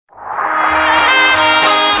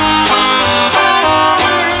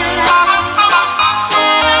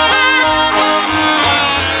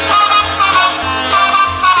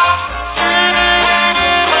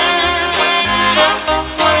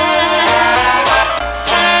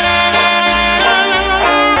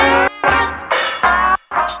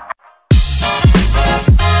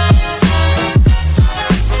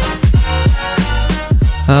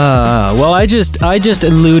I just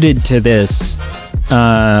alluded to this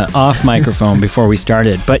off microphone before we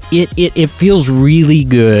started, but it feels really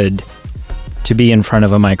good to be in front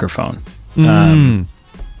of a microphone.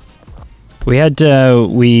 We had to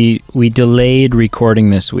we delayed recording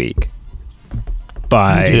this week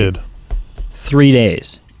by 3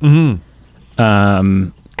 days. Because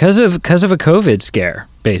of a COVID scare,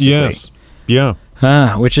 basically. Yes. Yeah.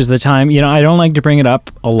 Which is the time, I don't like to bring it up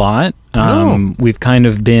a lot. No. We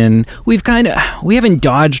haven't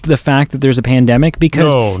dodged the fact that there's a pandemic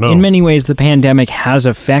because in many ways the pandemic has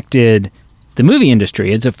affected the movie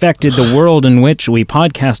industry. It's affected the world in which we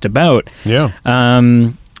podcast about. Yeah.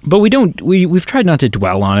 But we've tried not to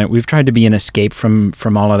dwell on it. We've tried to be an escape from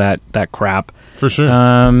all of that crap. For sure.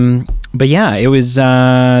 But yeah, it was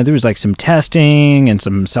there was like some testing and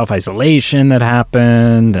some self-isolation that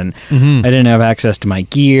happened, and I didn't have access to my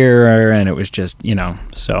gear, and it was just,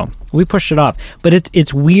 so we pushed it off. But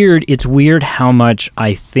it's weird. It's weird how much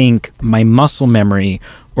I think my muscle memory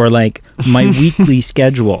or like my weekly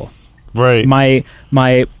schedule, right, my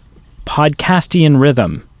podcastian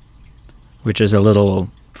rhythm, which is a little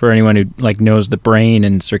for anyone who like knows the brain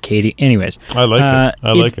and circadian. Anyways, I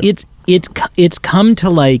like it. It's come to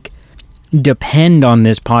like depend on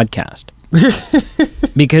this podcast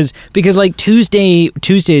because like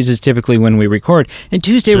Tuesdays is typically when we record, and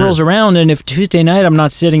Tuesday rolls around, and if Tuesday night I'm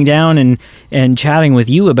not sitting down and chatting with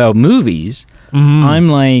you about movies, I'm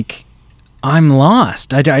like, I'm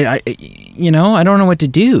lost. I don't know what to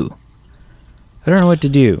do. We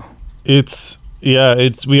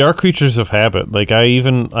are creatures of habit. Like I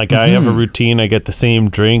have a routine. I get the same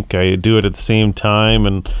drink. I do it at the same time.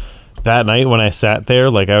 And that night when I sat there,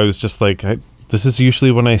 like I was just like, this is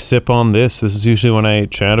usually when I sip on this. This is usually when I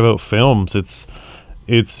chat about films. It's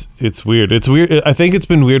weird. It's weird. I think it's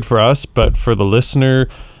been weird for us, but for the listener,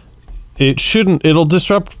 it shouldn't. It'll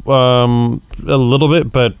disrupt a little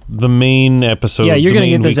bit, but the main episode. Yeah, you're going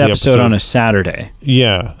to get this episode on a Saturday.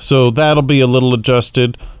 Yeah, so that'll be a little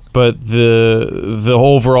adjusted. But the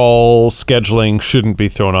overall scheduling shouldn't be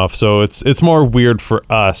thrown off. So it's more weird for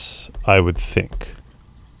us, I would think.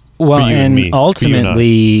 Well, and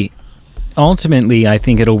ultimately, I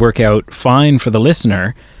think it'll work out fine for the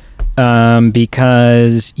listener,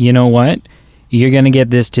 because you know what? You're going to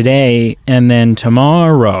get this today, and then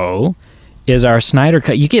tomorrow is our Snyder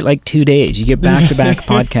Cut. You get like 2 days. You get back-to-back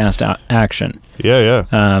podcast action. Yeah.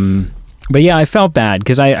 But yeah, I felt bad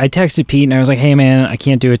because I texted Pete and I was like, hey man, I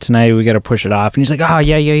can't do it tonight. We got to push it off. And he's like, oh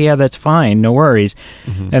yeah, that's fine. No worries.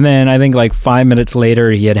 And then I think like 5 minutes later,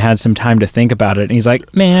 he had some time to think about it. And he's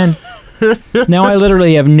like, man, now I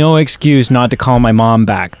literally have no excuse not to call my mom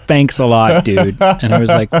back. Thanks a lot, dude. And I was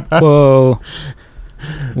like, whoa.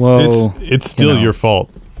 It's still your fault.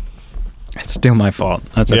 It's still my fault.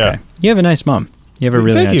 That's okay. You have a nice mom. You have a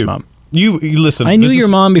really nice mom. You listen. I knew your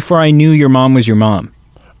mom before I knew your mom was your mom.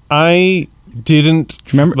 I didn't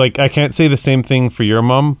remember. Like, I can't say the same thing for your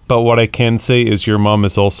mom, but what I can say is your mom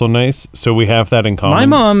is also nice. So we have that in common. My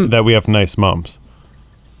mom, that we have nice moms.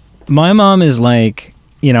 My mom is like,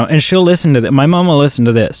 and she'll listen to that. My mom will listen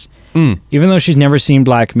to this, even though she's never seen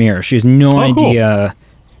Black Mirror. She has no idea. Cool.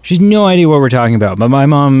 She has no idea what we're talking about. But my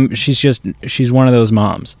mom, she's one of those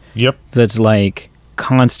moms. Yep. That's like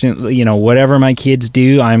constantly, whatever my kids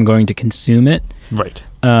do, I'm going to consume it. Right.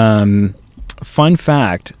 Fun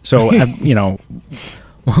fact. So,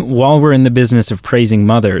 while we're in the business of praising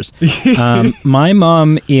mothers, my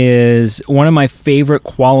mom is one of my favorite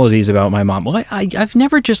qualities about my mom. Well, I've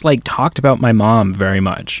never just like talked about my mom very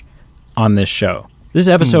much on this show. This is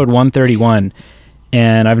episode 131,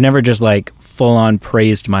 and I've never just like full on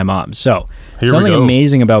praised my mom. So something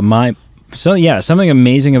amazing about my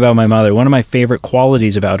mother. One of my favorite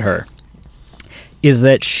qualities about her is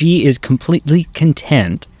that she is completely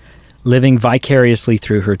content living vicariously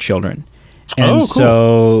through her children. And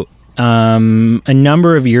so a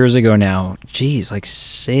number of years ago now, like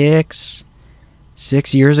 6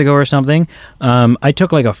 years ago or something, I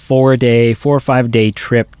took like a 4 or 5 day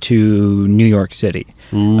trip to New York City.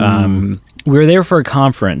 We were there for a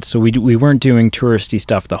conference, so we weren't doing touristy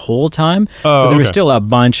stuff the whole time, but there was still a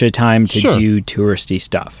bunch of time to do touristy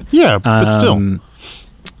stuff. Yeah, but still.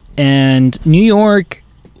 And New York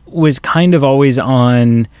was kind of always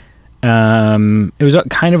on... it was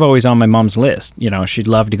kind of always on my mom's list. She'd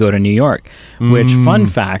love to go to New York, which, fun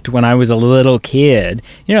fact, when I was a little kid,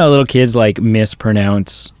 little kids like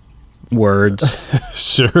mispronounce words.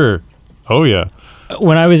 Sure. Oh yeah.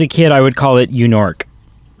 When I was a kid, I would call it Unork.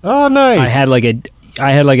 Oh, nice. I had like a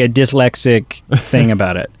dyslexic thing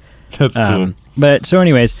about it. That's cool. But so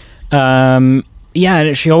anyways,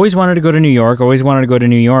 she always wanted to go to New York,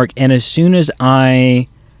 and as soon as I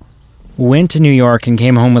went to New York and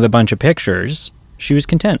came home with a bunch of pictures, she was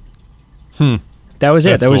content. That was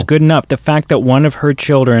it. That's that was cool. good enough. The fact that one of her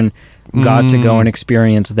children got to go and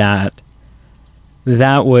experience that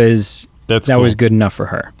was cool. good enough for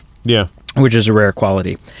her. Yeah. Which is a rare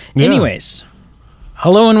quality. Yeah. Anyways,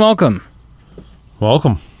 hello and welcome.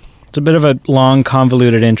 Welcome. It's a bit of a long,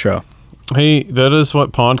 convoluted intro. Hey, that is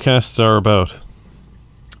what podcasts are about.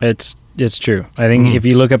 It's true. I think if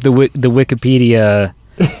you look up the Wikipedia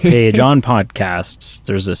page on podcasts,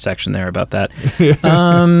 there's a section there about that.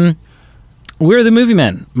 We're the Movie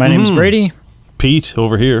Men. My name is Brady. Pete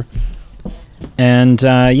over here. And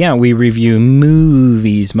we review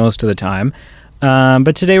movies most of the time.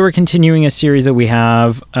 But today we're continuing a series that we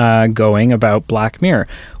have going about Black Mirror,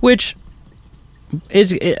 which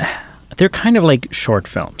is they're kind of like short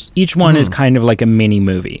films. Each one is kind of like a mini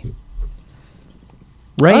movie,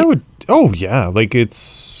 right? Oh yeah, like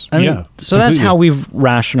it's. I mean, so that's how we've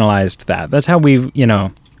rationalized that. That's how we've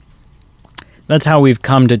That's how we've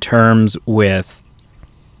come to terms with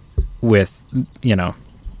the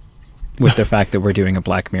fact that we're doing a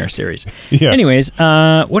Black Mirror series. Yeah. Anyways,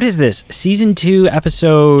 what is this? Season 2,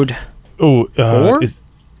 episode 4?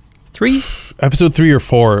 3? Episode 3 or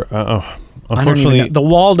 4. Unfortunately, the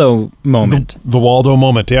Waldo moment. The Waldo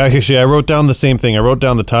moment. Yeah, actually, I wrote down the same thing. I wrote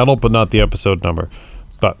down the title, but not the episode number.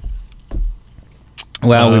 But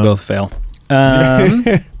well, we both fail. Time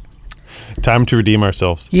to redeem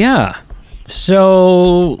ourselves. Yeah.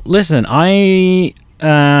 So listen, I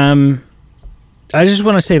just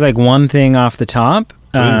want to say like one thing off the top,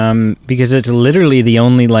 because it's literally the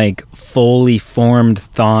only like fully formed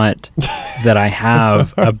thought that I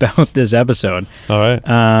have about this episode. All right.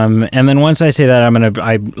 And then once I say that,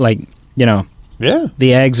 Yeah.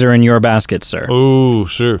 the eggs are in your basket, sir. Oh,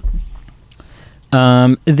 sure.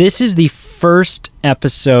 This is the first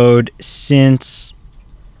episode since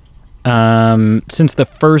the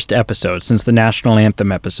first episode, since the National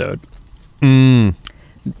Anthem episode.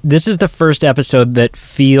 This is the first episode that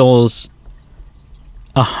feels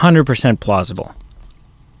 100% plausible.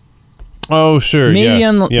 Oh, sure.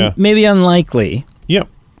 Maybe unlikely. Yep.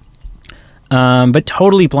 But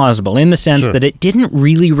totally plausible in the sense Sure. that it didn't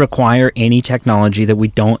really require any technology that we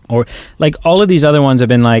don't, or like all of these other ones have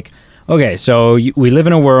been like, okay, so we live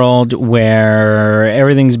in a world where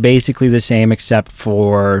everything's basically the same except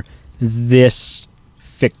for this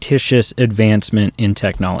fictitious advancement in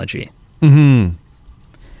technology.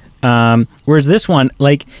 Whereas this one,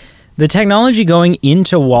 like the technology going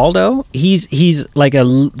into Waldo, he's like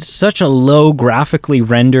such a low graphically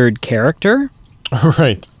rendered character.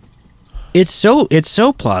 Right. It's so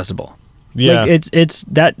plausible. Yeah. Like it's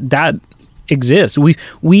that exists.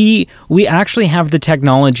 We actually have the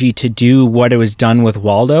technology to do what it was done with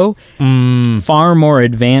Waldo, far more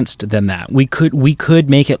advanced than that. We could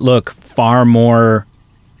make it look far more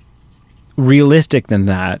realistic than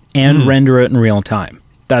that and render it in real time.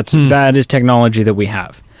 That is technology that we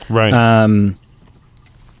have. Right.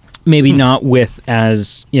 Maybe not with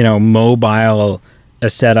as mobile a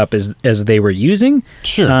setup as they were using.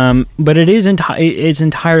 Sure. But it is it's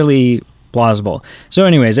entirely plausible. So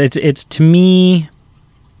anyways, it's to me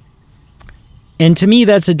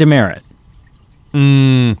that's a demerit. To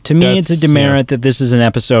me it's a demerit that this is an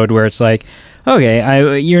episode where it's like,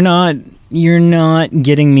 okay, you're not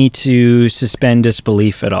getting me to suspend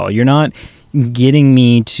disbelief at all. You're not getting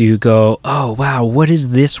me to go, oh wow, what is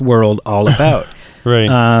this world all about?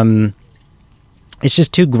 Right. It's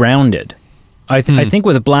just too grounded. I think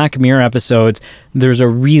with Black Mirror episodes, there's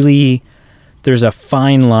a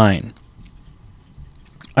fine line.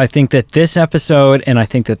 I think that this episode and I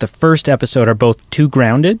think that the first episode are both too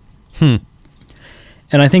grounded. And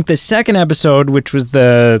I think the second episode, which was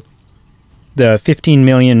the 15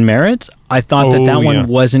 million merits, I thought that one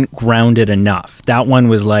wasn't grounded enough. That one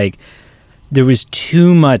was like, there was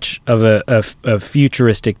too much of a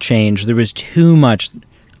futuristic change. There was too much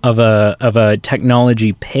of a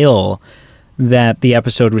technology pill that the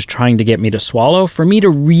episode was trying to get me to swallow for me to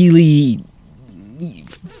really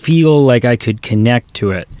feel like I could connect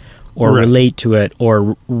to it or relate to it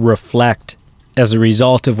or reflect as a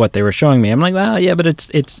result of what they were showing me. I'm like, well, yeah, but it's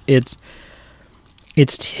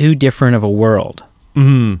too different of a world.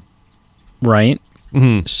 Right?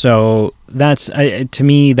 So that's to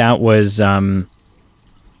me that was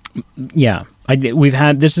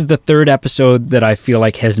this is the third episode that I feel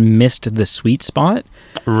like has missed the sweet spot.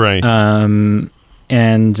 Right. And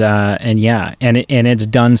it's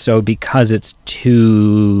done so because it's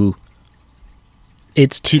too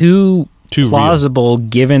plausible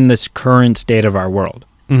given this current state of our world.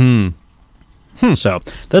 So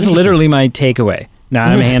that's literally my takeaway. Now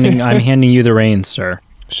I'm handing you the reins, sir.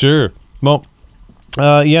 Sure. Well,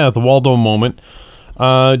 the Waldo moment.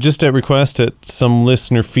 Just at request at some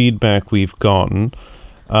listener feedback we've gotten,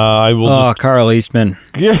 I will Carl Eastman.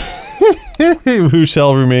 Who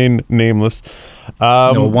shall remain nameless.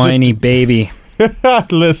 No whiny baby.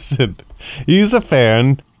 Listen, he's a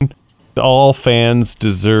fan. All fans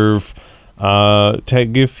deserve to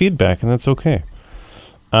give feedback, and that's okay.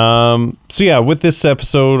 With this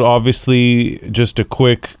episode, obviously, just a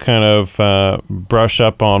quick kind of brush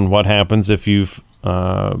up on what happens if you've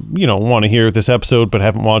want to hear this episode but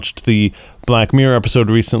haven't watched the Black Mirror episode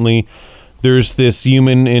recently. There's this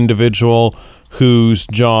human individual whose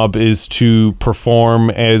job is to perform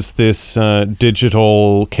as this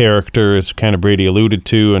digital character, as kind of Brady alluded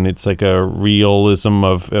to, and it's like a realism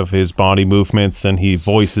of his body movements, and he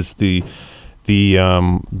voices the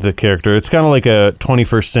character. It's kind of like a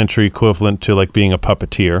 21st century equivalent to like being a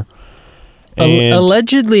puppeteer.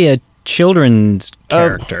 Allegedly a children's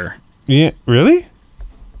character. Yeah, really?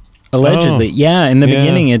 Allegedly, yeah. In the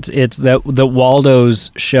beginning, it's the Waldo's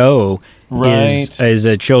show is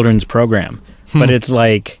a children's program, but it's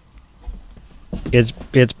like it's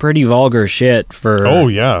pretty vulgar shit for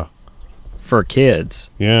for kids.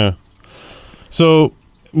 Yeah. So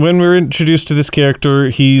when we're introduced to this character,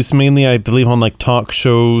 he's mainly, I believe, on like talk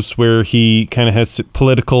shows where he kind of has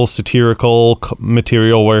political, satirical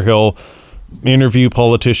material where he'll interview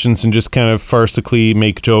politicians and just kind of farcically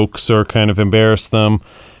make jokes or kind of embarrass them.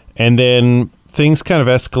 And then things kind of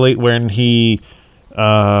escalate when he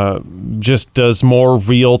just does more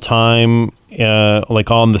real time,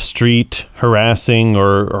 like on the street, harassing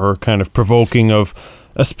or kind of provoking of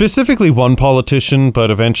specifically one politician,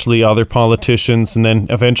 but eventually other politicians. And then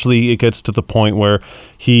eventually it gets to the point where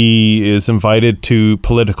he is invited to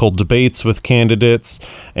political debates with candidates,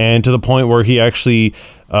 and to the point where he actually,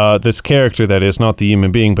 this character, that is not the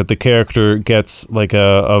human being, but the character gets like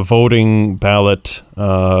a voting ballot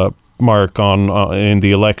mark on in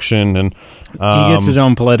the election, and he gets his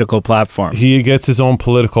own political platform. He gets his own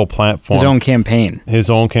political platform, his own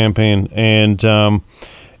campaign, and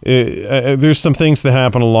there's some things that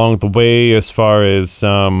happen along the way as far as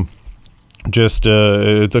just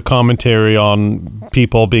the commentary on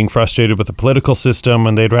people being frustrated with the political system,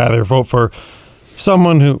 and they'd rather vote for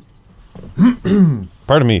someone who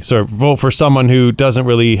vote for someone who doesn't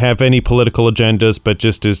really have any political agendas, but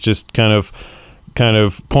just is just kind of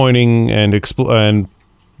pointing and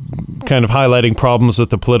kind of highlighting problems with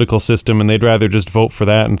the political system, and they'd rather just vote for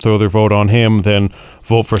that and throw their vote on him than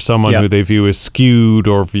vote for someone who they view as skewed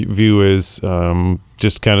or view as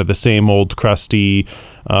just kind of the same old crusty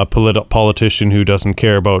politician who doesn't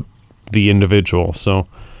care about the individual. So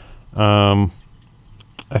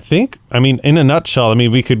I think, in a nutshell,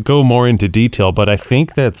 we could go more into detail, but I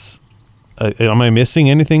think that's am I missing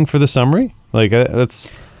anything for the summary? Like that's...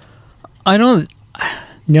 I don't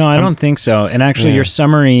think so. And actually, your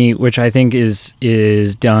summary, which I think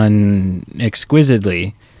is done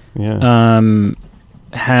exquisitely,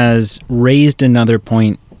 has raised another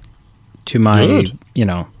point to my,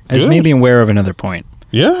 as maybe aware of another point.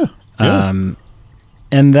 Yeah. And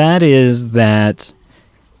that is that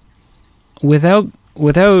without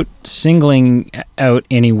singling out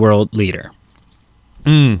any world leader,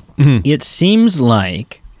 it seems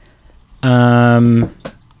like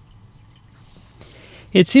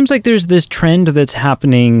there's this trend that's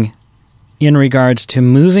happening in regards to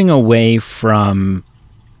moving away from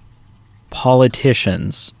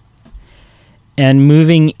politicians and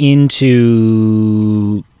moving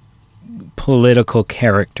into political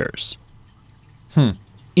characters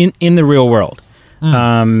in the real world.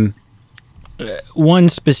 One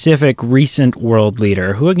specific recent world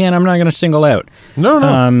leader, who again I'm not going to single out,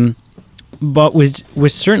 but was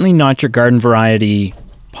certainly not your garden variety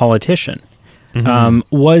politician.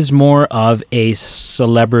 Was more of a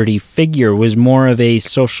celebrity figure, was more of a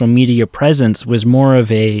social media presence, was more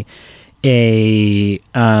of a TV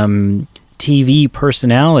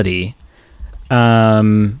personality,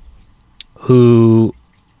 who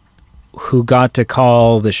got to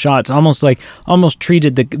call the shots, almost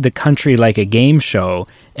treated the country like a game show,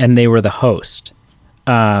 and they were the host.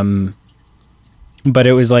 But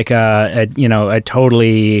it was like a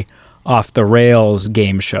totally off the rails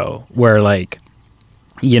game show where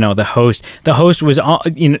the host was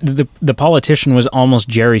the politician was almost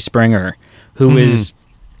Jerry Springer, who was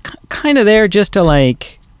kind of there just to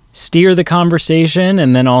steer the conversation,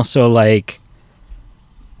 and then also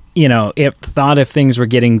if things were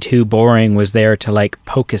getting too boring, was there to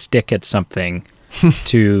poke a stick at something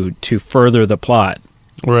to further the plot.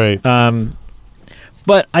 Right.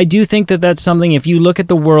 But I do think that that's something, if you look at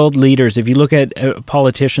the world leaders, if you look at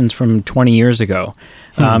politicians from 20 years ago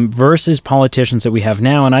versus politicians that we have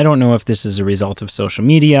now, and I don't know if this is a result of social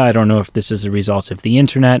media, I don't know if this is a result of the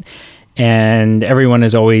internet, and everyone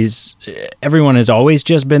has always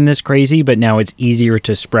just been this crazy, but now it's easier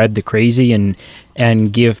to spread the crazy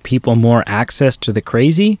and give people more access to the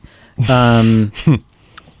crazy.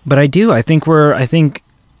 But I think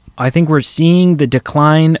we're seeing the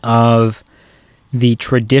decline of the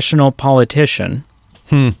traditional politician,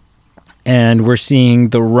 and we're seeing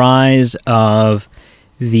the rise of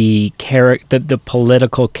the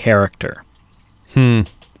political character,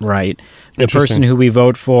 right? The person who we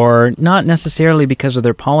vote for, not necessarily because of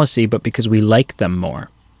their policy, but because we like them more,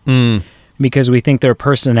 because we think their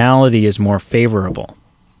personality is more favorable.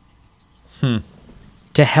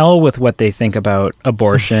 To hell with what they think about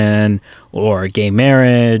abortion or gay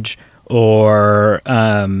marriage or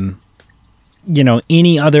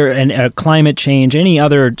any other climate change, any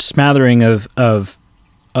other smattering of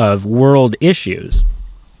world issues.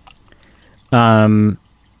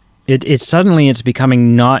 It's suddenly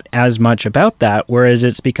becoming not as much about that, whereas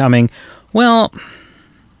it's becoming, well,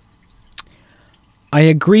 I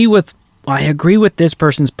agree with this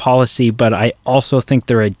person's policy, but I also think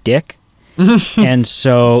they're a dick. And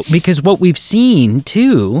so, because what we've seen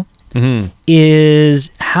too is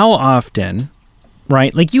how often,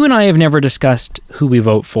 right? Like you and I have never discussed who we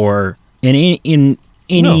vote for in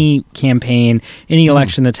any campaign, any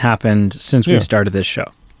election that's happened since we've started this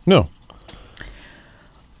show. No.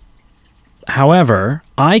 However,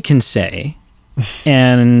 I can say,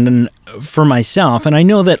 and for myself, and I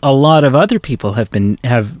know that a lot of other people have been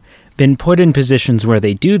put in positions where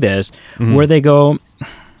they do this, where they go,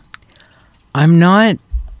 I'm not,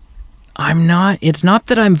 it's not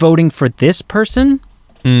that I'm voting for this person.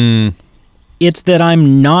 It's that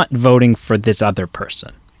I'm not voting for this other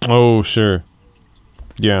person. Oh, sure.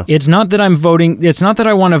 Yeah. It's not that I'm voting, it's not that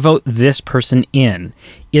I want to vote this person in.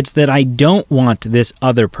 It's that I don't want this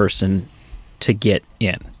other person to get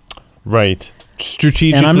in. Right.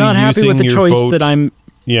 Strategically and I'm not happy with the choice that I'm...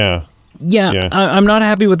 Yeah. I'm not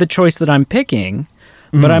happy with the choice that I'm picking,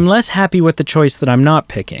 but I'm less happy with the choice that I'm not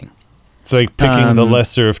picking. It's like picking the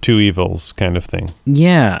lesser of two evils kind of thing.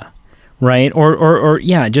 Yeah. Right? Or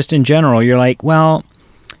just in general, you're like, well,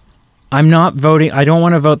 I'm not voting, I don't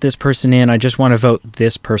want to vote this person in, I just want to vote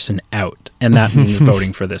this person out. And that means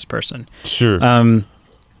voting for this person. Sure.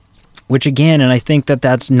 Which again, and I think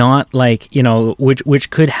that's not like,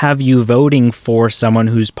 which could have you voting for someone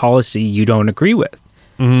whose policy you don't agree with.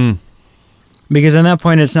 Because at that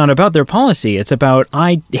point, it's not about their policy. It's about,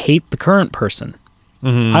 I hate the current person.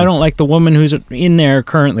 I don't like the woman who's in there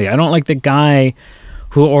currently. I don't like the guy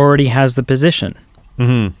who already has the position.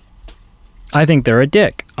 I think they're a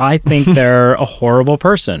dick. I think they're a horrible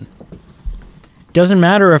person. Doesn't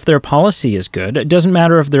matter if their policy is good. It doesn't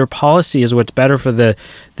matter if their policy is what's better for the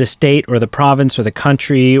state or the province or the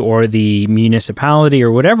country or the municipality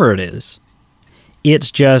or whatever it is. It's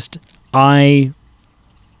just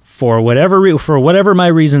for whatever my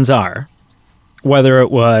reasons are, whether it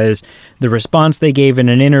was the response they gave in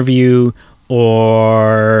an interview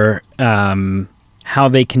or how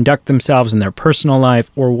they conduct themselves in their personal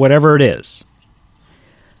life or whatever it is,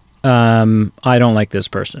 I don't like this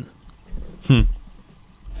person.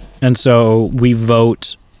 And so we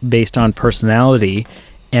vote based on personality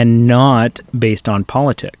and not based on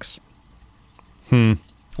politics.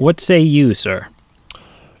 What say you, sir?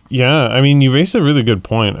 Yeah, I mean, you raised a really good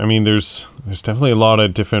point. I mean, there's definitely a lot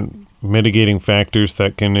of different mitigating factors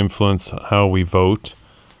that can influence how we vote.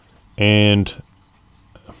 And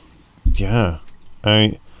yeah,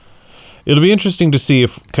 it'll be interesting to see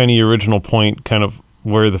if kind of your original point, kind of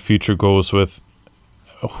where the future goes with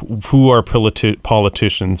who our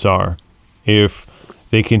politicians are, if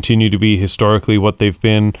they continue to be historically what they've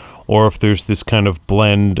been, or if there's this kind of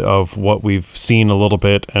blend of what we've seen a little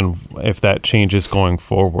bit, and if that changes going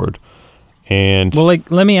forward. And well,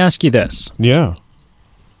 like, let me ask you this. Yeah.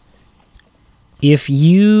 If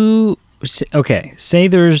you, okay, say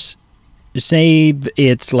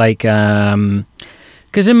it's like,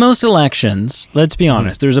 because in most elections, let's be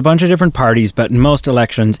honest, there's a bunch of different parties, but in most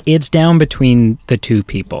elections, it's down between the two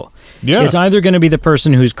people. Yeah. It's either going to be the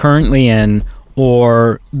person who's currently in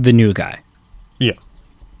or the new guy. Yeah.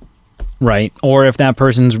 Right? Or if that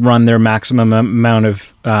person's run their maximum amount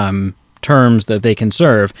of terms that they can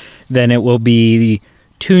serve, then it will be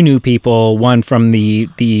two new people, one from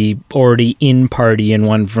the already in party and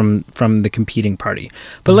one from the competing party.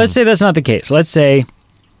 But let's say that's not the case. Let's say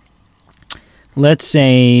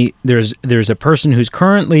there's a person who's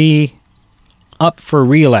currently up for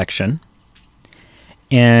re-election,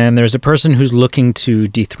 and there's a person who's looking to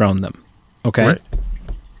dethrone them. Okay? Right.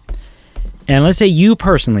 And let's say you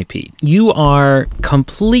personally, Pete, you are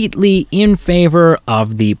completely in favor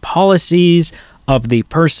of the policies of the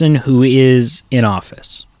person who is in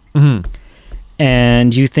office. Mm-hmm.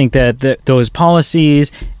 And you think that those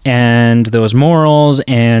policies and those morals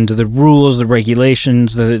and the rules, the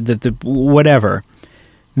regulations, the whatever,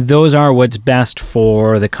 those are what's best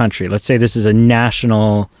for the country. Let's say this is a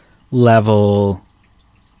national level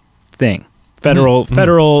thing,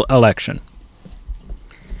 federal election.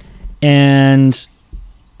 And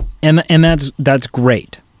that's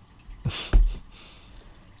great.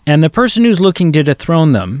 And the person who's looking to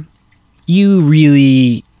dethrone them, you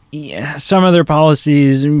really, some of their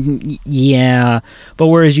policies, but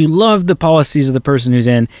whereas you love the policies of the person who's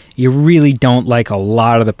in, you really don't like a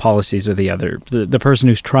lot of the policies of the person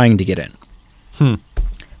who's trying to get in.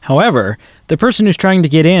 However, the person who's trying to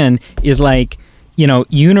get in is like,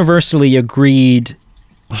 universally agreed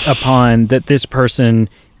upon that this person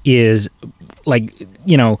is like,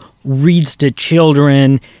 reads to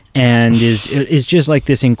children and is just like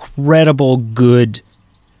this incredible, good,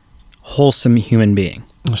 wholesome human being.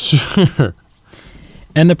 Sure.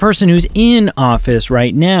 And the person who's in office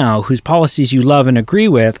right now, whose policies you love and agree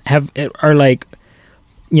with, are like,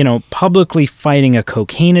 publicly fighting a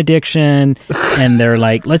cocaine addiction, and they're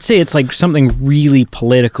like, let's say it's like something really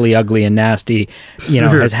politically ugly and nasty,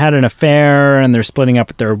 has had an affair, and they're splitting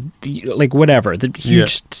up their, like, whatever, the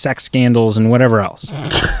huge sex scandals and whatever else.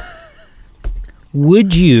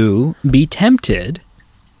 Would you be tempted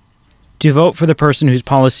to vote for the person whose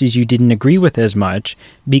policies you didn't agree with as much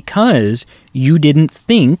because you didn't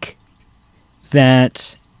think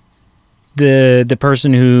that the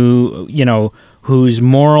person who, whose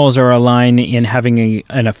morals are aligned in having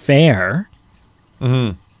an affair,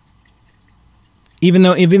 even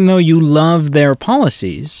though you love their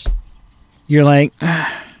policies, you're like,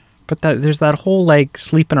 but there's that whole like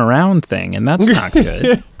sleeping around thing, and that's not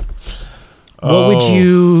good. What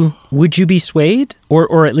would you be swayed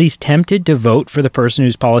or at least tempted to vote for the person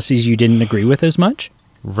whose policies you didn't agree with as much?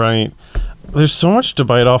 Right. There's so much to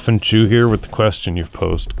bite off and chew here with the question you've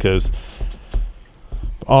posed, because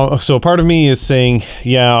so part of me is saying,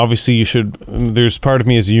 yeah, obviously you should. There's part of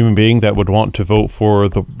me as a human being that would want to vote for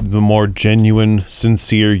the more genuine,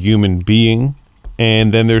 sincere human being.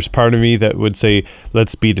 And then there's part of me that would say,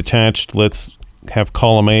 let's be detached. Let's have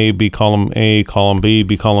column A be column A, column B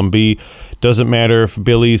be column B. Doesn't matter if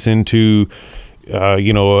Billy's into,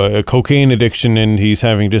 a cocaine addiction and he's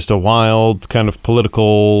having just a wild kind of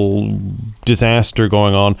political disaster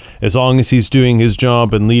going on. As long as he's doing his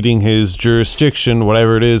job and leading his jurisdiction,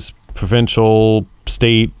 whatever it is, provincial,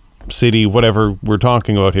 state, city, whatever we're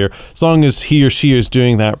talking about here, as long as he or she is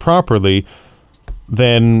doing that properly,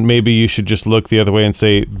 then maybe you should just look the other way and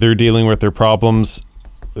say they're dealing with their problems.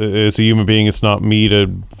 As a human being, it's not me to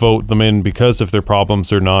vote them in because of their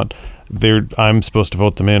problems or not. I'm supposed to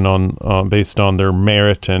vote them in on based on their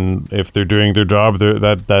merit, and if they're doing their job,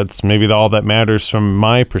 that's maybe all that matters from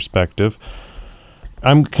my perspective.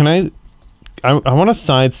 I want to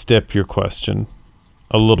sidestep your question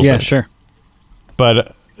a little bit. Yeah, sure.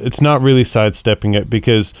 But it's not really sidestepping it,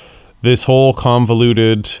 because this whole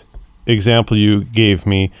convoluted example you gave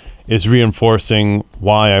me is reinforcing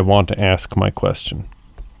why I want to ask my question.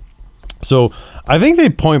 So I think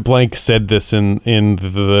they point blank said this in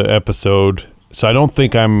the episode, so I don't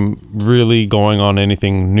think I'm really going on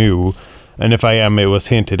anything new. And if I am, it was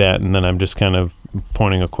hinted at, and then I'm just kind of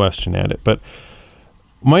pointing a question at it. But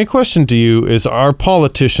my question to you is, are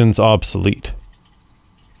politicians obsolete?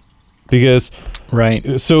 Because,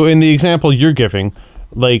 right. So in the example you're giving,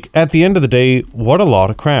 like, at the end of the day, what a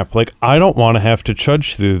lot of crap. Like, I don't want to have to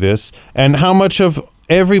trudge through this. And how much of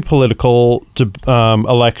every political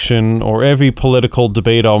election or every political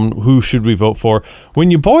debate on who should we vote for,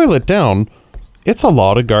 when you boil it down, it's a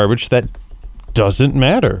lot of garbage that doesn't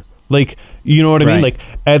matter. Like, you know what I mean? Like,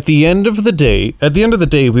 at the end of the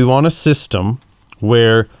day, we want a system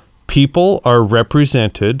where people are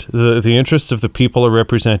represented, the interests of the people are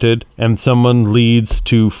represented, and someone leads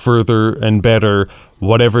to further and better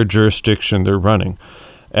whatever jurisdiction they're running.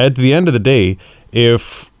 At the end of the day,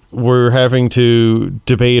 if we're having to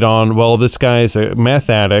debate on, well, this guy's a meth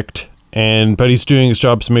addict, but he's doing his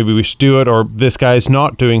job, so maybe we should do it, or this guy's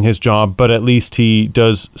not doing his job, but at least he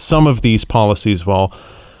does some of these policies well.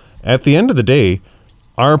 At the end of the day,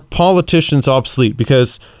 are politicians obsolete?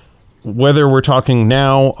 Because whether we're talking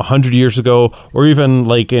now, 100 years ago, or even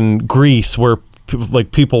like in Greece, where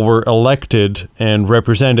people were elected and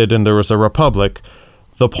represented and there was a republic,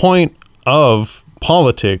 the point of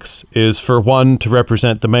politics is for one to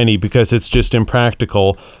represent the many, because it's just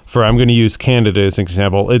impractical for, I'm going to use Canada as an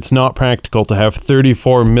example, it's not practical to have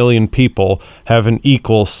 34 million people have an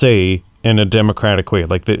equal say in a democratic way.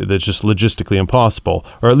 Like, that's just logistically impossible,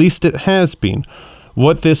 or at least it has been.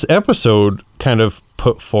 What this episode kind of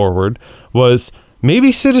put forward was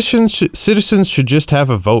maybe citizens should just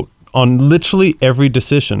have a vote on literally every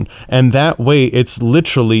decision, and that way it's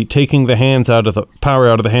literally taking the power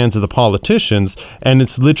out of the hands of the politicians, and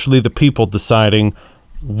it's literally the people deciding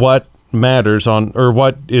what matters on, or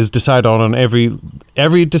what is decided on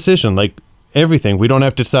every decision, like everything. We don't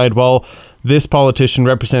have to decide, well, this politician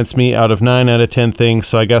represents me out of 9 out of 10 things,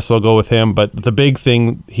 so I guess I'll go with him, but the big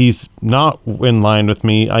thing, he's not in line with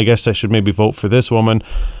me, I guess I should maybe vote for this woman.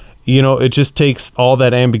 You know, it just takes all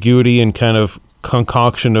that ambiguity and kind of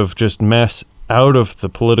concoction of just mess out of the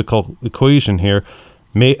political equation here.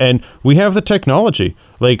 And we have the technology.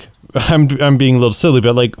 Like, I'm being a little silly,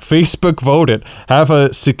 but like, Facebook Vote It, have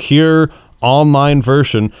a secure online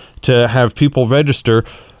version to have people register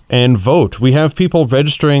and vote. We have people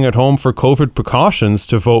registering at home for COVID precautions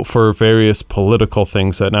to vote for various political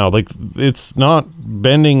things that now, like, it's not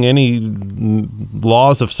bending any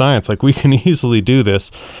laws of science. Like, we can easily do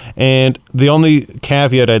this. And the only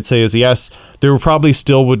caveat I'd say is, yes, there probably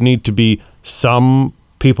still would need to be some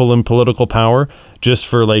people in political power just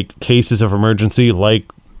for like cases of emergency, like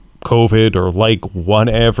COVID, or like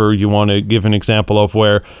whatever you want to give an example of,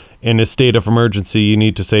 where in a state of emergency, you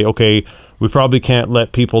need to say, okay, we probably can't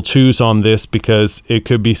let people choose on this because it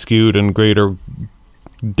could be skewed and greater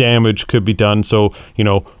damage could be done. So, you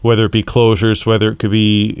know, whether it be closures, whether it could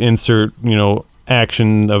be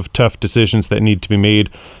action of tough decisions that need to be made.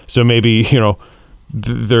 So maybe,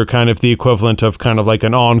 they're kind of the equivalent of kind of like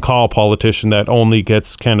an on-call politician that only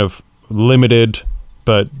gets kind of limited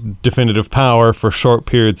but definitive power for short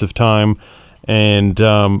periods of time. And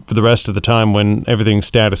for the rest of the time, when everything's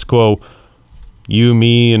status quo, you,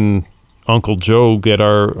 me, and Uncle Joe get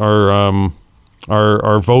our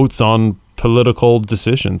votes on political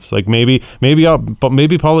decisions. Like maybe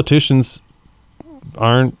politicians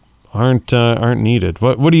aren't needed.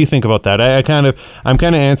 What do you think about that? I'm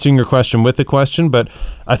kind of answering your question with the question, but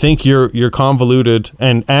I think your convoluted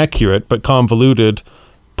and accurate but convoluted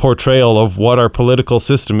portrayal of what our political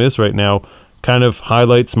system is right now kind of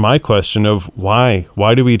highlights my question of why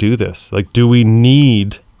do we do this? Like, do we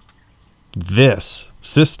need this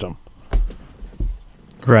system?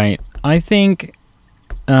 Right. I think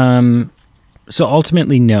so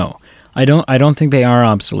ultimately no. I don't think they are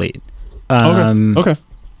obsolete. Okay.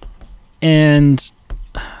 And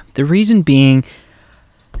the reason being,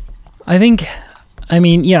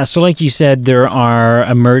 so like you said, there are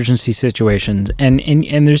emergency situations,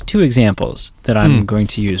 and there's two examples that I'm going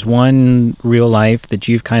to use. One real life that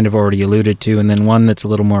you've kind of already alluded to, and then one that's a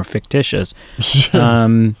little more fictitious.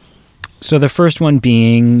 Sure. So the first one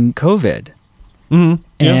being COVID. Mm-hmm.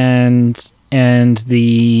 Yeah. And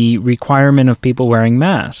the requirement of people wearing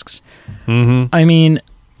masks. Mm-hmm. I mean,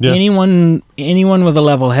 yeah. Anyone with a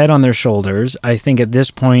level head on their shoulders, I think at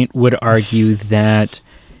this point would argue that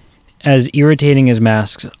as irritating as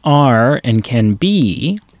masks are and can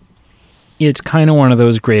be, it's kind of one of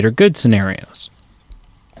those greater good scenarios.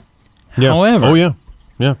 Yeah. However, yeah.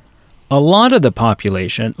 A lot of the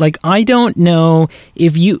population, like, I don't know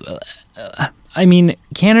if you...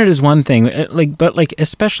 Canada's one thing, but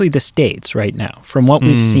especially the States right now, from what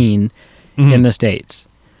we've seen in the States.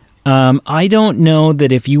 I don't know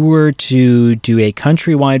that if you were to do a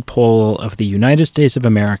countrywide poll of the United States of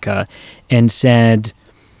America and said,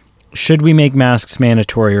 should we make masks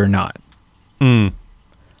mandatory or not?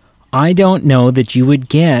 I don't know that you would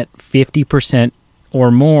get 50%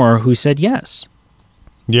 or more who said yes.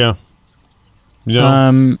 Yeah. Yeah.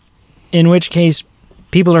 In which case,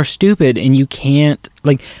 people are stupid, and you can't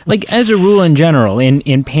like as a rule in general,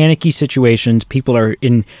 in panicky situations, people are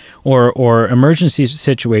in or emergency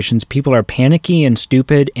situations, people are panicky and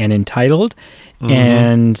stupid and entitled,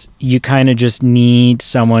 and you kind of just need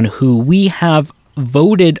someone who we have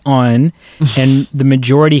voted on, and the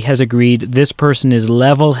majority has agreed this person is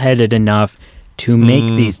level-headed enough to make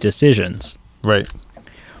these decisions. Right.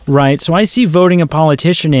 Right. So I see voting a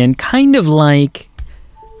politician in kind of like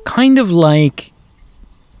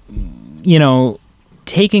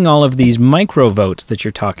taking all of these micro votes that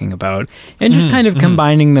you're talking about and just kind of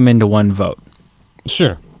combining them into one vote.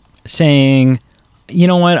 Sure. Saying, you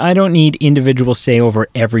know what, I don't need individual say over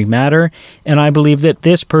every matter, and I believe that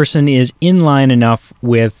this person is in line enough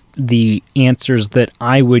with the answers that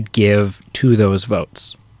I would give to those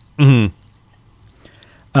votes. Mm-hmm.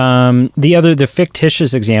 The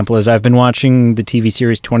fictitious example is I've been watching the TV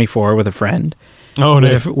series 24 with a friend, Oh,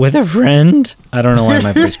 nice. With a friend. I don't know why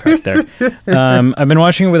my voice cracked there. I've been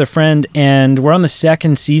watching it with a friend, and we're on the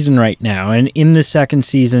second season right now. And in the second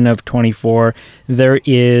season of 24, there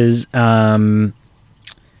is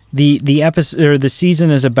the episode, or the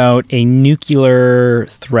season is about a nuclear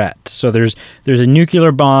threat. So there's a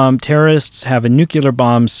nuclear bomb. Terrorists have a nuclear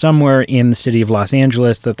bomb somewhere in the city of Los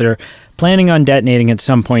Angeles that they're planning on detonating at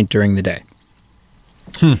some point during the day.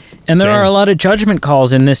 And there are a lot of judgment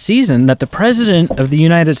calls in this season that the President of the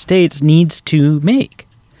United States needs to make.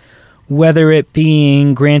 Whether it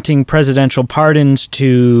being granting presidential pardons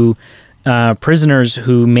to prisoners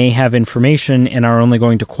who may have information and are only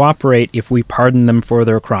going to cooperate if we pardon them for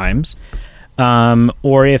their crimes,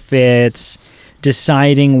 or if it's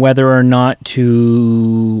deciding whether or not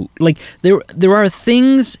to, like, there are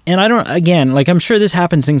things, and I don't, again, like, I'm sure this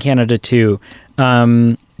happens in Canada too,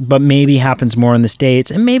 but maybe happens more in the States,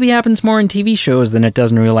 and maybe happens more in TV shows than it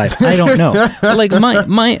does in real life. I don't know. But like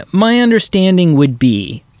my understanding would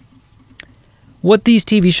be what these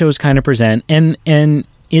TV shows kind of present, and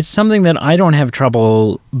it's something that I don't have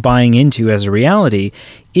trouble buying into as a reality,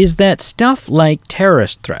 is that stuff like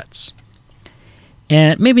terrorist threats,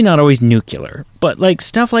 and maybe not always nuclear, but like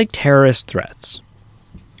stuff like terrorist threats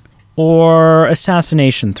or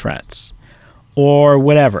assassination threats or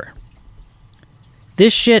whatever.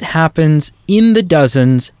 This shit happens in the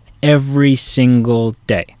dozens every single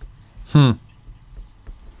day.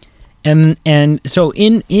 And so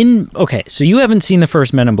okay, so you haven't seen the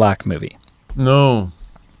first Men in Black movie. No.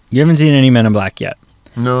 You haven't seen any Men in Black yet.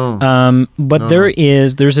 No. But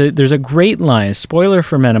there's a great line, spoiler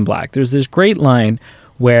for Men in Black. There's this great line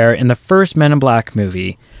where in the first Men in Black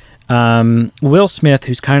movie, Will Smith,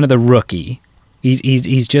 who's kind of the rookie,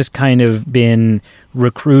 he's just kind of been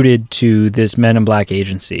recruited to this Men in Black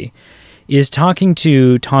agency, is talking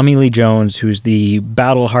to Tommy Lee Jones, who's the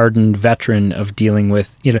battle-hardened veteran of dealing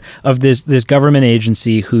with, of this government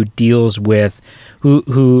agency who deals with,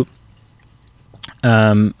 who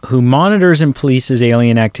monitors and polices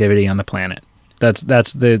alien activity on the planet. That's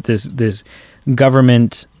this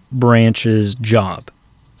government branch's job.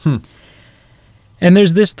 And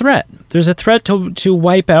there's this threat. There's a threat to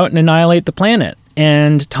wipe out and annihilate the planet.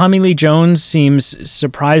 And Tommy Lee Jones seems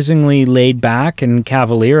surprisingly laid back and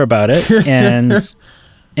cavalier about it.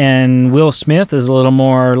 And Will Smith is a little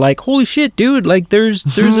more like, holy shit, dude, like there's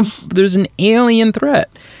an alien threat.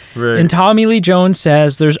 Right. And Tommy Lee Jones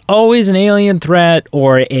says there's always an alien threat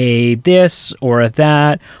or a this or a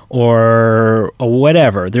that or a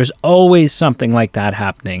whatever. There's always something like that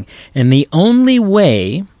happening. And the only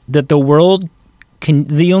way that the world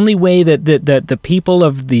the only way that the people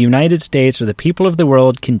of the United States or the people of the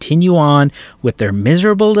world continue on with their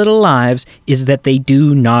miserable little lives is that they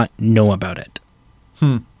do not know about it.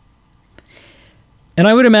 And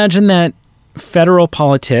I would imagine that federal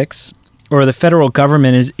politics or the federal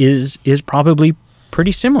government is probably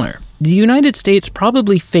pretty similar. The United States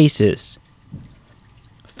probably faces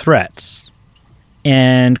threats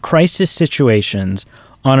and crisis situations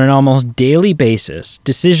on an almost daily basis,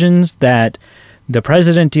 decisions that the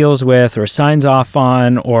president deals with or signs off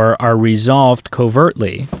on or are resolved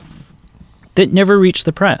covertly that never reach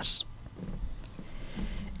the press.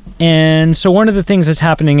 And so one of the things that's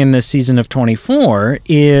happening in this season of 24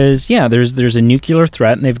 is, there's a nuclear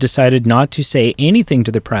threat, and they've decided not to say anything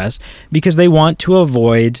to the press because they want to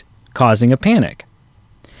avoid causing a panic.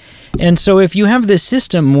 And so if you have this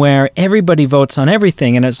system where everybody votes on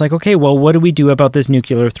everything, and it's like, okay, well, what do we do about this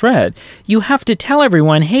nuclear threat? You have to tell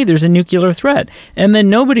everyone, hey, there's a nuclear threat. And then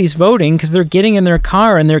nobody's voting because they're getting in their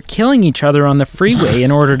car and they're killing each other on the freeway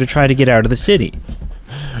in order to try to get out of the city.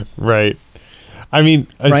 Right. I mean,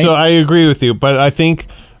 Right? So I agree with you, but I think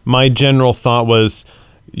my general thought was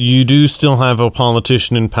you do still have a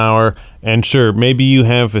politician in power, and sure, maybe you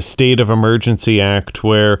have a state of emergency act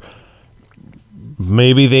where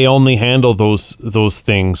maybe they only handle those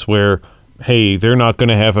things where, hey, they're not going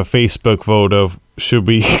to have a Facebook vote of should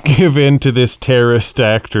we give in to this terrorist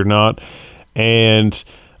act or not, and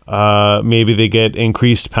maybe they get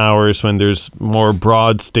increased powers when there's more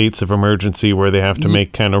broad states of emergency where they have to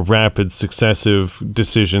make kind of rapid successive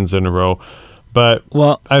decisions in a row. But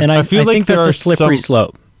I feel like think that's a slippery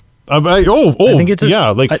slope. I think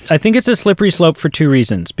it's a slippery slope for two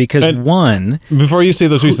reasons. Because one, before you say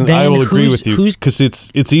those reasons, I will agree with you, because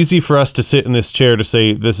it's easy for us to sit in this chair to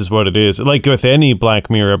say this is what it is. Like with any Black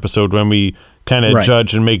Mirror episode, when we kind of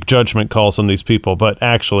judge and make judgment calls on these people, but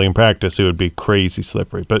actually in practice it would be crazy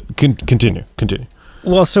slippery. But continue.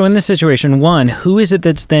 Well, so in this situation, one, who is it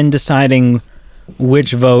that's then deciding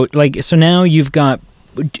which vote? Like, so now you've got.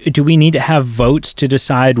 Do we need to have votes to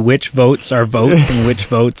decide which votes are votes and which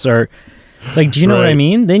votes are? Like, do you know what I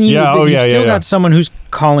mean? Then you've still got someone who's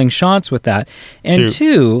calling shots with that. And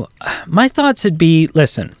two, my thoughts would be,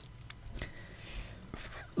 listen,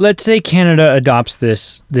 let's say Canada adopts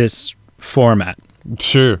this format.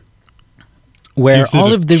 Sure. Where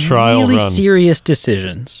all of the really serious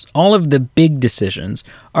decisions, all of the big decisions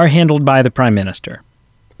are handled by the Prime Minister.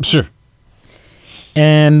 Sure.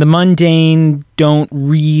 And the mundane don't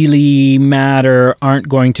really matter, aren't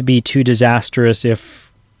going to be too disastrous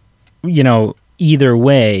if, either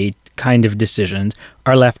way kind of decisions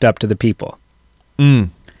are left up to the people. Well,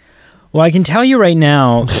 I can tell you right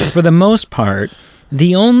now, for the most part,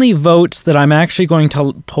 the only votes that I'm actually going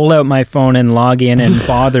to pull out my phone and log in and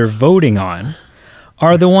bother voting on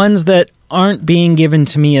are the ones that aren't being given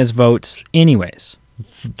to me as votes anyways.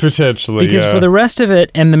 Potentially, because for the rest of it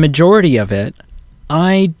and the majority of it,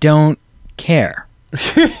 I don't care.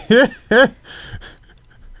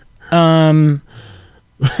 I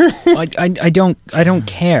don't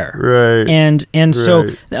care. Right. And so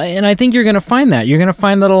I think you're going to find that. You're going to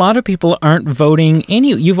find that a lot of people aren't voting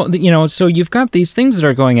so you've got these things that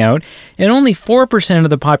are going out and only 4% of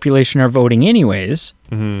the population are voting anyways.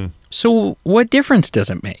 Mm-hmm. So what difference does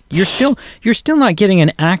it make? You're still not getting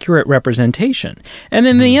an accurate representation. And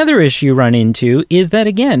then the other issue you run into is that,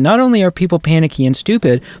 again, not only are people panicky and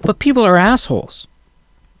stupid, but people are assholes.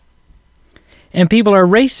 And people are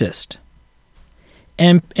racist.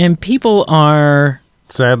 And people are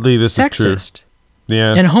sadly this sexist. Is true.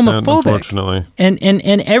 Yes, and homophobic. Unfortunately.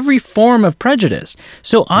 And every form of prejudice.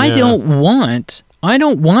 So I don't want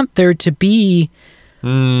there to be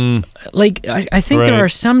I think there are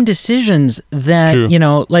some decisions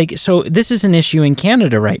that, so this is an issue in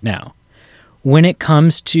Canada right now. When it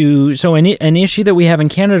comes to, an issue that we have in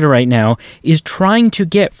Canada right now is trying to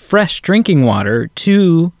get fresh drinking water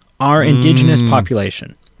to our indigenous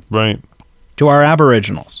population. Right. To our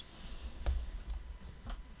Aboriginals.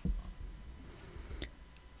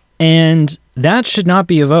 And that should not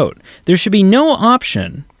be a vote. There should be no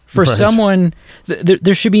option for someone,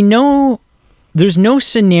 there should be there's no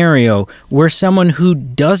scenario where someone who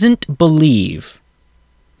doesn't believe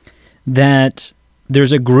that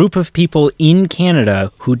there's a group of people in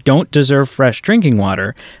Canada who don't deserve fresh drinking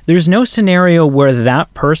water, there's no scenario where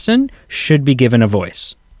that person should be given a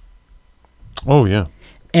voice. Oh, yeah.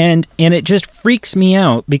 And it just freaks me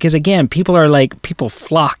out because, again, people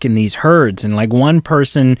flock in these herds, and one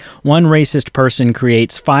racist person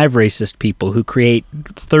creates 5 racist people who create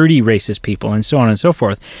 30 racist people, and so on and so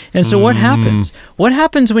forth. And so what happens? What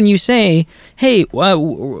happens when you say, hey,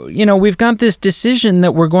 we've got this decision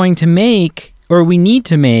that we're going to make, or we need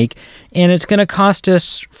to make, and it's going to cost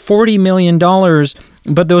us $40 million,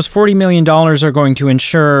 but those $40 million are going to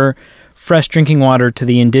ensure fresh drinking water to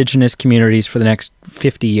the indigenous communities for the next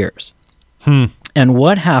 50 years. And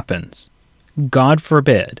what happens, God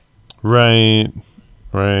forbid, right,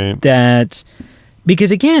 that,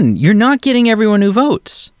 because again, you're not getting everyone who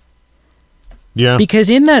votes. Yeah. Because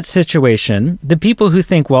in that situation, the people who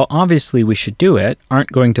think, well, obviously we should do it,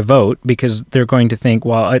 aren't going to vote because they're going to think,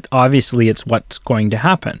 well, obviously it's what's going to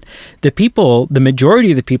happen. The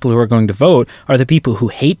majority of the people who are going to vote are the people who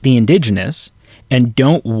hate the indigenous and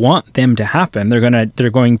don't want them to happen. They're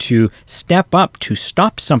going to step up to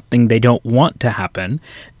stop something they don't want to happen,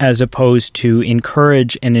 as opposed to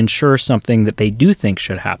encourage and ensure something that they do think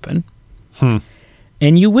should happen.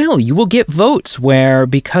 And you will get votes where,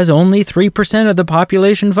 because only 3% of the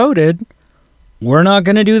population voted, we're not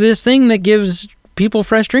going to do this thing that gives people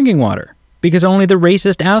fresh drinking water because only the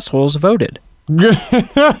racist assholes voted.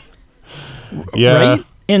 Yeah. Right?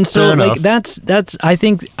 And so, that's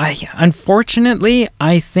unfortunately,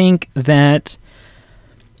 I think that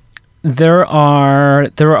there are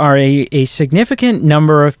a significant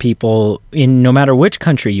number of people in no matter which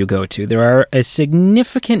country you go to, there are a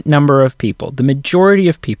significant number of people, the majority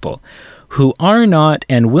of people, who are not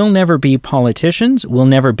and will never be politicians, will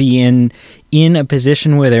never be in a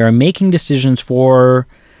position where they are making decisions for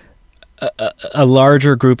a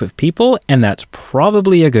larger group of people, and that's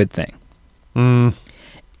probably a good thing.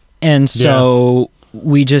 And so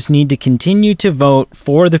we just need to continue to vote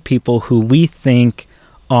for the people who we think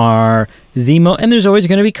are and there's always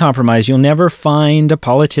going to be compromise. You'll never find a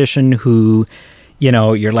politician who,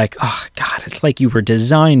 you're like, oh God, it's like you were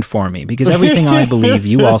designed for me, because everything I believe,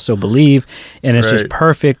 you also believe, and it's just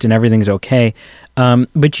perfect and everything's okay.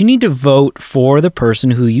 But you need to vote for the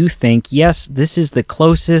person who you think, yes, this is the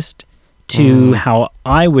closest to how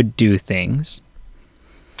I would do things.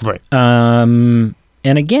 Right.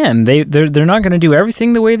 And again, they're not going to do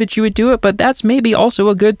everything the way that you would do it, but that's maybe also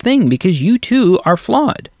a good thing because you too are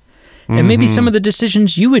flawed. And maybe some of the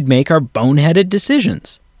decisions you would make are boneheaded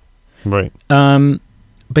decisions. Right.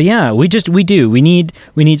 But yeah, we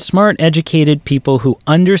need smart, educated people who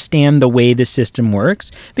understand the way the system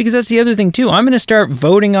works, because that's the other thing too. I'm going to start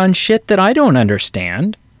voting on shit that I don't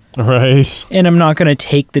understand. Right. And I'm not going to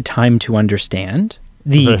take the time to understand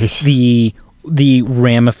the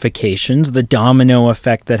ramifications, the domino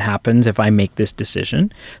effect that happens if I make this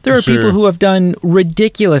decision. There are people who have done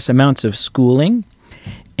ridiculous amounts of schooling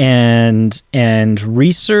and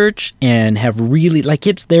research and have really, like,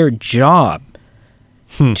 it's their job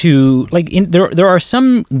to, like, there are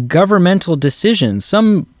some governmental decisions,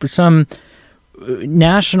 some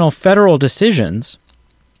national federal decisions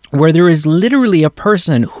where there is literally a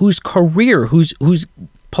person whose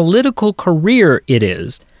political career it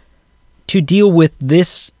is to deal with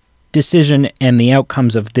this decision and the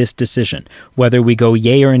outcomes of this decision, whether we go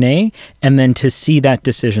yay or nay, and then to see that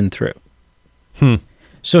decision through.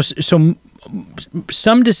 So some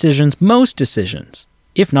decisions, most decisions,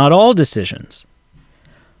 if not all decisions,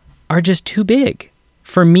 are just too big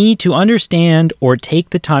for me to understand or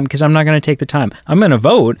take the time, because I'm not going to take the time. I'm going to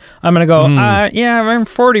vote. I'm going to go, yeah,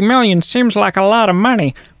 40 million seems like a lot of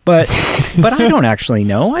money. But I don't actually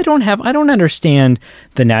know. I don't understand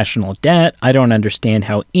the national debt. I don't understand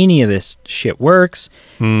how any of this shit works.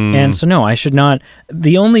 And so no, I should not.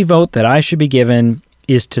 The only vote that I should be given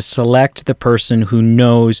is to select the person who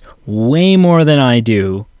knows way more than I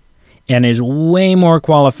do and is way more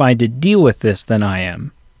qualified to deal with this than I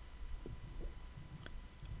am.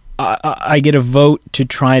 I get a vote to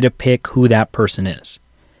try to pick who that person is.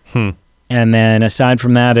 And then aside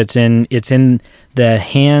from that, it's in the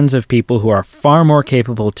hands of people who are far more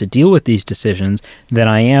capable to deal with these decisions than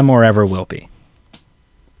I am or ever will be.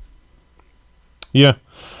 Yeah.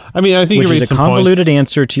 I mean, I think which is a convoluted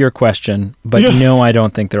answer to your question, but no, I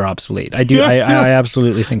don't think they're obsolete. I do. I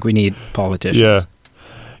absolutely think we need politicians.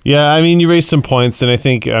 Yeah. I mean, you raised some points, and I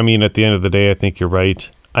think, I mean, at the end of the day, I think you're right.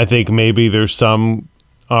 I think maybe there's some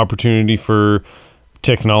opportunity for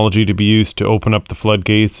technology to be used to open up the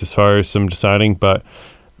floodgates as far as some deciding, but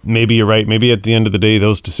maybe you're right. Maybe at the end of the day,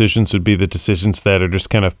 those decisions would be the decisions that are just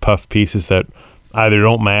kind of puff pieces that either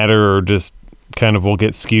don't matter or just kind of will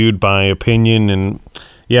get skewed by opinion. And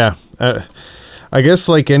I guess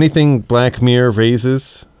like anything Black Mirror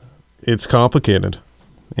raises, it's complicated.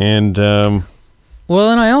 And well,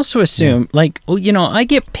 and I also assume, like, you know, I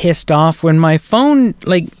get pissed off when my phone,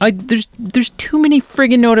 like, there's too many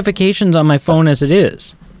friggin' notifications on my phone as it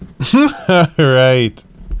is. Right.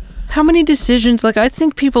 How many decisions, like, I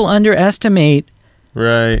think people underestimate.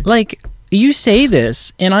 Right. Like, you say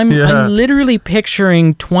this, and I'm literally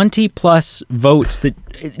picturing 20 plus votes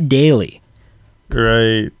daily.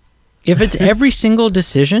 Right. If it's every single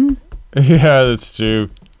decision. Yeah, that's true.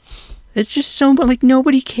 It's just so, like,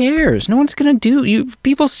 nobody cares. No one's going to do.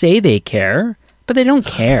 People say they care, but they don't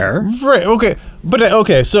care. Right, okay. But,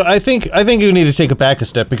 okay, so I think you need to take it back a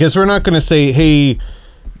step, because we're not going to say, hey,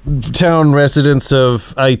 town residents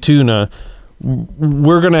of Ituna,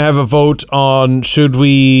 we're going to have a vote on should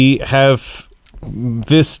we have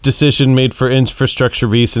this decision made for infrastructure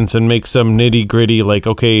reasons and make some nitty-gritty, like,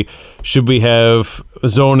 okay, should we have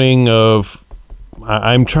zoning of...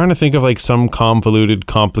 I'm trying to think of like some convoluted,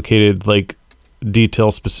 complicated, like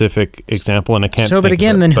detail-specific example, and I can't. So, but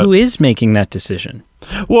again, who is making that decision?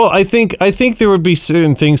 Well, I think there would be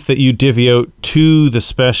certain things that you divvy out to the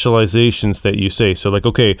specializations that you say. So, like,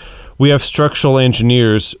 okay, we have structural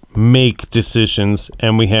engineers make decisions,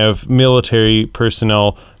 and we have military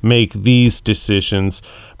personnel make these decisions.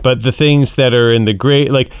 But the things that are in the gray,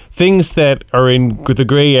 like things that are in the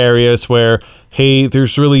gray areas where, hey,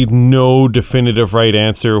 there's really no definitive right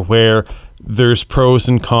answer, where there's pros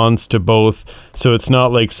and cons to both. So it's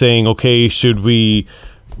not like saying, okay, should we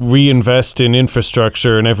reinvest in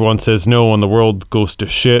infrastructure, and everyone says no and the world goes to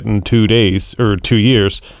shit in 2 days or 2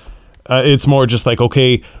 years. It's more just like,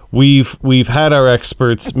 okay, we've had our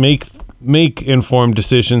experts make informed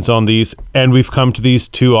decisions on these, and we've come to these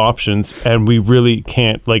two options, and we really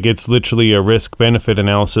can't, like, it's literally a risk-benefit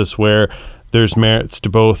analysis where there's merits to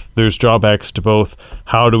both, there's drawbacks to both.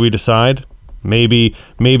 How do we decide? Maybe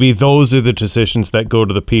those are the decisions that go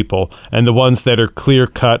to the people, and the ones that are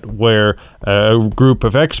clear-cut where a group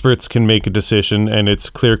of experts can make a decision, and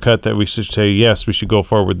it's clear-cut that we should say, yes, we should go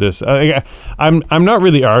forward with this. I'm not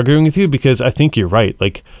really arguing with you, because I think you're right.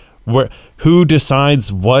 Like, who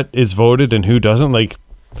decides what is voted and who doesn't? Like,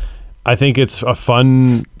 I think it's a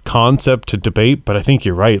fun concept to debate, but I think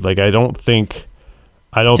you're right. Like, I think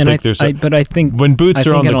but I think when boots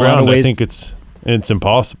are on the ground, I think it's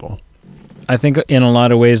impossible. I think in a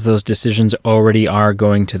lot of ways those decisions already are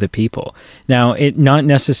going to the people. Now, it not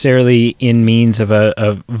necessarily in means of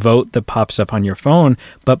a vote that pops up on your phone,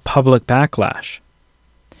 but public backlash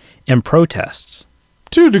and protests.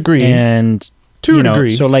 To a degree. And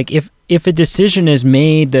so like if a decision is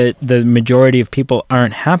made that the majority of people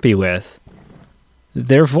aren't happy with,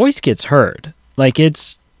 their voice gets heard. Like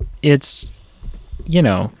it's you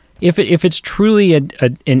know, if it's truly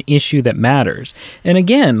an issue that matters. And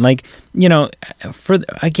again, like, you know,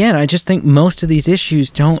 I just think most of these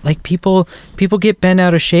issues don't, like, people get bent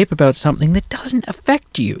out of shape about something that doesn't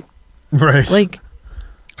affect you. Right. Like,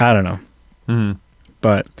 I don't know. Mm-hmm.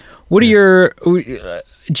 But what are your do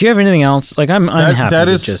you have anything else? Like, I'm happy that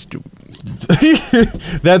to is, just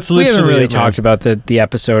that's literally we haven't really talked about the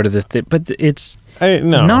episode of but it's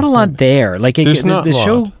not a lot there. Like, the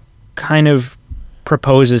show kind of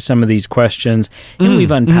proposes some of these questions, and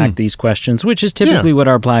we've unpacked these questions, which is typically what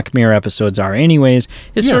our Black Mirror episodes are anyways.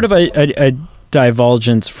 It's sort of a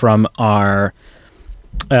divulgence from our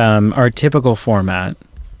typical format,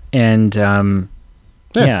 and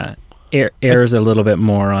airs a little bit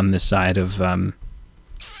more on the side of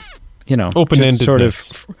you know, just sort of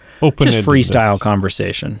just freestyle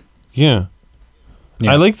conversation. Yeah.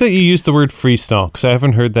 I like that you used the word freestyle, because I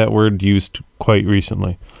haven't heard that word used quite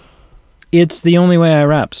recently. It's the only way I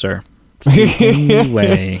rap, sir. It's the only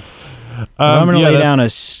way. If I'm going to lay down a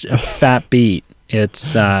fat beat,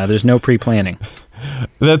 it's there's no pre-planning.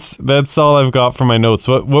 That's all I've got for my notes.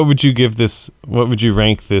 What would you give this? What would you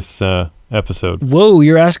rank this episode? Whoa,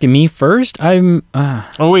 you're asking me first? I'm.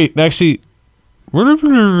 Oh wait, actually. I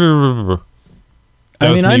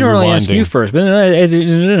normally ask you first, but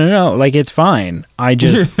no, like, it's fine. I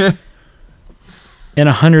just. In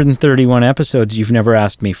 131 episodes, you've never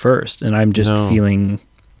asked me first, and I'm just feeling,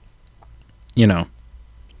 you know,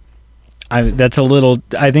 I think that's a little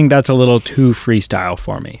too freestyle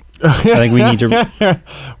for me. I think we need to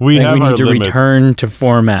we need to return to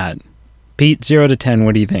format. Pete, 0 to 10,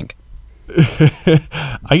 what do you think?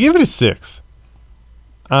 I give it a 6.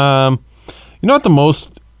 Not the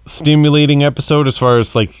most stimulating episode, as far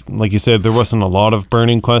as like you said, there wasn't a lot of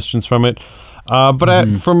burning questions from it.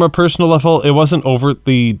 But from a personal level, it wasn't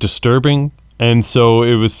overtly disturbing, and so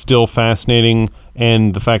it was still fascinating.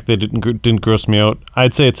 And the fact that it didn't gross me out,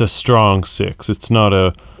 I'd say it's a strong 6. It's not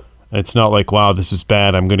like, wow, this is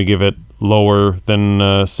bad, I'm going to give it lower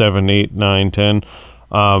than 7, 8, 9, 10.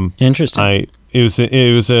 Interesting.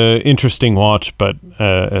 It was a interesting watch, but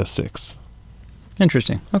a 6.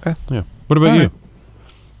 Interesting. Okay. Yeah. What about you?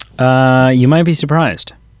 You might be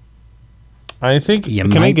surprised. I think.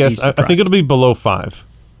 Can I guess? I think it'll be below 5.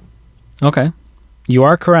 Okay, you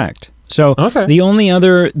are correct. So the only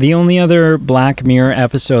other Black Mirror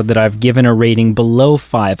episode that I've given a rating below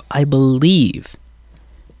 5, I believe,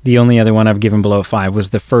 the only other one I've given below 5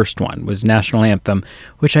 was the first one, was National Anthem,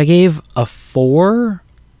 which I gave a 4.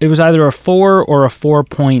 It was either a 4 or a 4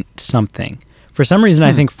 point something. For some reason,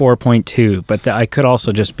 I think 4.2, but I could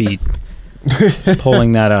also just be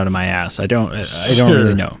pulling that out of my ass. I don't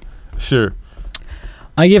really know. Sure.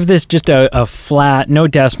 I give this just a flat, no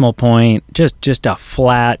decimal point, just a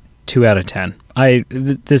flat 2 out of 10.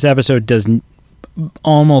 This episode does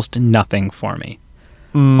almost nothing for me.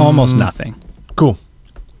 Almost nothing. Cool.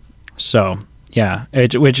 So, yeah,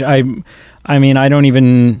 which I mean, I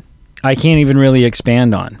can't even really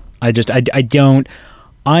expand on. I don't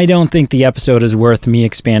think the episode is worth me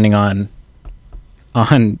expanding on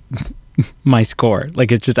my score.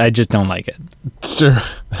 Like, it's just, I just don't like it. Sure.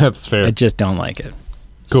 That's fair. I just don't like it.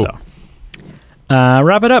 Cool. So,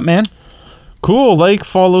 wrap it up, man. Cool. Like,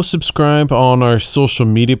 follow, subscribe on our social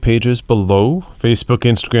media pages below. Facebook,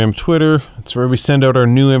 Instagram, Twitter. It's where we send out our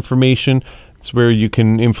new information. It's where you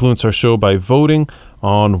can influence our show by voting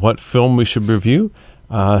on what film we should review.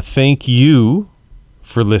 Thank you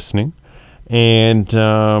for listening. And,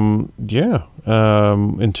 until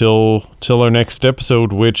our next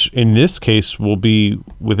episode, which in this case will be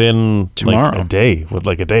within tomorrow.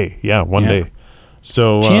 Like a day. Yeah, one day.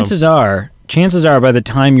 So chances are by the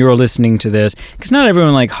time you're listening to this, because not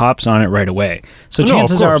everyone like hops on it right away. So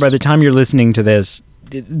chances are by the time you're listening to this,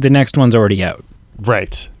 the next one's already out.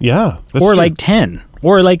 Right. Yeah. Or true. Like 10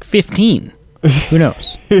 or like 15. Who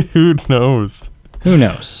knows? Who knows?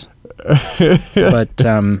 But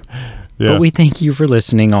we thank you for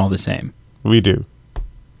listening all the same. We do.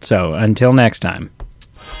 So until next time,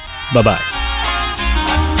 bye-bye.